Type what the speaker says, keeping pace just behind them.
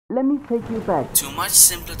let me take you back to a much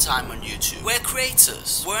simpler time on YouTube, where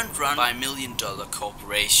creators weren't run by million-dollar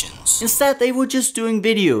corporations. Instead, they were just doing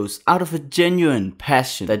videos out of a genuine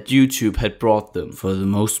passion that YouTube had brought them, for the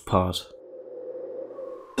most part.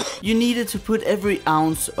 You needed to put every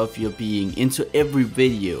ounce of your being into every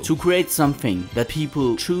video to create something that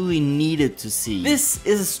people truly needed to see. This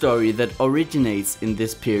is a story that originates in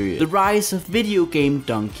this period. The rise of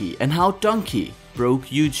Videogamedunkey and how Dunkey broke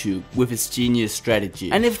YouTube with his genius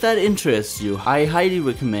strategy. And if that interests you, I highly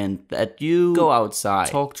recommend that you go outside,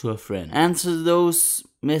 talk to a friend, answer those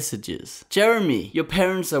messages. Jeremy, your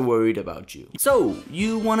parents are worried about you. So,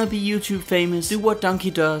 you wanna be YouTube famous? Do what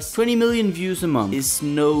Dunkey does? 20 million views a month is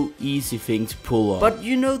no easy thing to pull off. But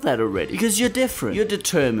you know that already, because you're different, you're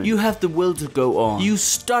determined, you have the will to go on. You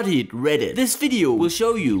studied Reddit. This video will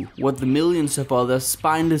show you what the millions of other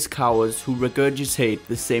spineless cowards who regurgitate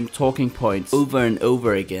the same talking points over and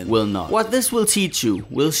over again will not. What this will teach you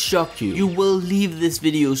will shock you. You will leave this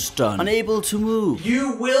video stunned, unable to move.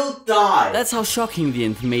 You will die. That's how shocking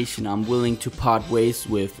the information I'm willing to part ways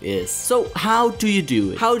with is. So how do you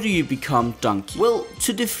do it? How do you become Dunkey? Well,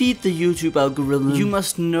 to defeat the YouTube algorithm, you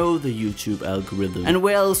must know the YouTube algorithm. And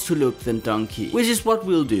where else to look than Dunkey? Which is what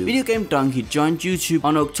we'll do. Videogamedunkey joined YouTube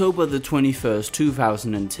on October the 21st,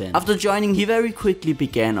 2010. After joining, he very quickly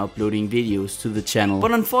began uploading videos to the channel.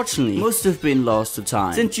 But unfortunately, most have been lost to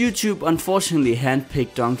time, since YouTube unfortunately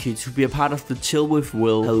handpicked Dunkey to be a part of the Chill with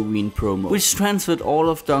Will Halloween promo, which transferred all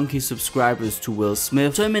of Dunkey's subscribers to Will Smith,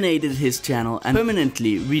 terminated his channel, and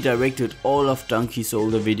permanently redirected all of Dunkey's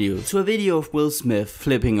older videos to a video of Will Smith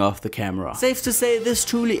flipping off the camera. Safe to say, this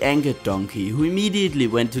truly angered Dunkey, who immediately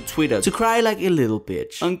went to Twitter to cry like a little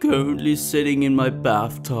bitch. I'm currently sitting in my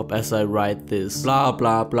bathtub as I write this. Blah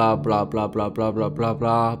blah blah blah blah blah blah blah blah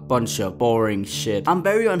blah. Bunch of boring shit. I'm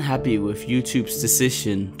very unhappy with YouTube's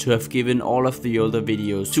decision to have given all of the older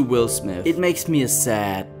videos to Will Smith. It makes me a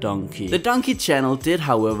sad Dunkey. The Dunkey channel did,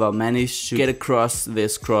 however, manage to get across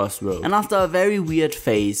this crossroad, and after a very weird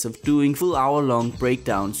phase of doing full hour-long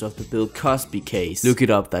breakdowns of the Bill Cosby case, look it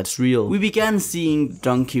up, that's real, we began seeing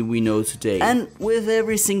Dunkey we know today. And with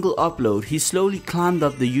every single upload, he slowly climbed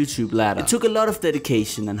up the YouTube ladder. It took a lot of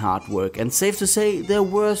dedication and hard work, and safe to say, there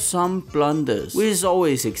were some blunders, which is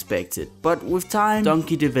always expected. But with time,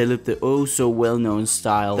 Dunkey developed the oh so well-known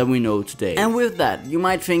style that we know today. And with that, you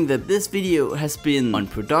might think that this video has been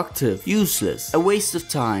unproductive, useless, a waste of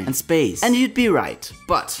time and space, and you'd be right.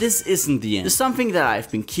 But this isn't the end. There's something that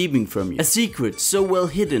I've been keeping from you. A secret so well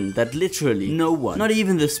hidden that literally no one, not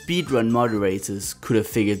even the speedrun moderators, could have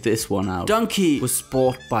figured this one out. Dunkey was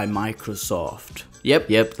bought by Microsoft.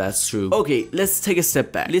 Yep, that's true. Okay, let's take a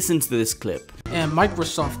step back. Listen to this clip. And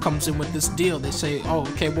Microsoft comes in with this deal. They say, oh,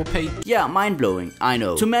 okay, we'll pay. Yeah, mind-blowing, I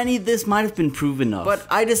know. To many, this might have been proof enough. But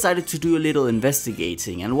I decided to do a little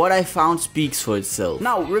investigating, and what I found speaks for itself.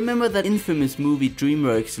 Now, remember that infamous movie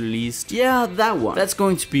DreamWorks released? Yeah, that one. That's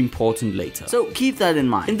going to be important later. So keep that in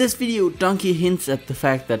mind. In this video, Dunkey hints at the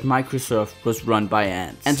fact that Microsoft was run by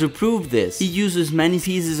Antz. And to prove this, he uses many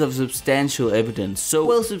pieces of substantial evidence, so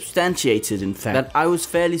well substantiated in fact, that I was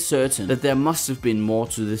fairly certain that there must have been more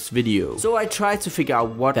to this video. So I tried to figure out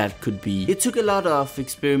what that could be. It took a lot of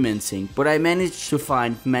experimenting, but I managed to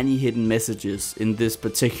find many hidden messages in this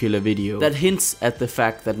particular video that hints at the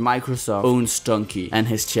fact that Microsoft owns Dunkey and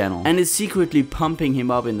his channel, and is secretly pumping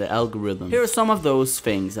him up in the algorithm. Here are some of those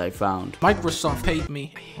things I found. Microsoft paid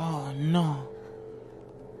me. Oh no.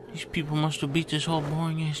 These people must have beat this whole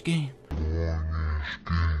boring ass game.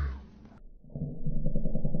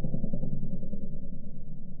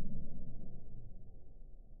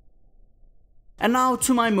 And now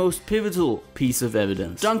to my most pivotal piece of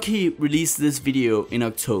evidence. Dunkey released this video in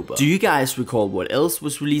October. Do you guys recall what else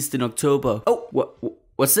was released in October? Oh,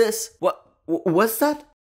 what's this? What's that?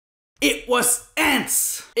 It was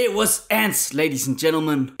Antz! It was Antz, ladies and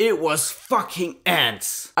gentlemen. It was fucking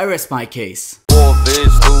Antz. I rest my case. 4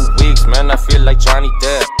 vids, 2 weeks, man, I feel like Johnny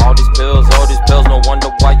Depp. All these pills, no wonder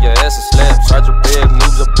why your ass is slapped. Tries are big,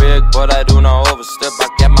 moves are big, but I do not overstep. I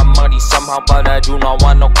get my money somehow, but I do not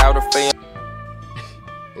want no counterfeit.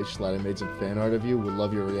 I made some fan art of you. Would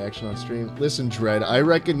love your reaction on stream. Listen, Dread, I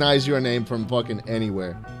recognize your name from fucking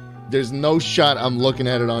anywhere. There's no shot I'm looking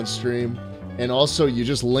at it on stream. And also, you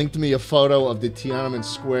just linked me a photo of the Tiananmen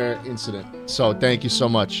Square incident. So, thank you so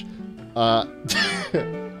much.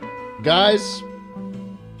 Guys,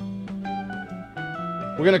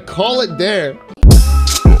 we're gonna call it there.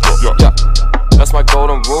 Yeah, that's my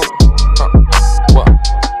golden rule. What?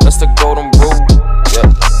 That's the golden rule. Yeah,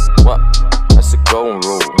 what? That's the golden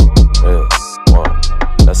rule. Yeah, what?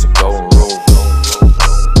 That's the golden rule.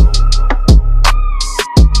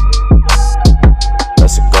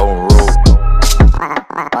 That's the golden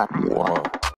Wow.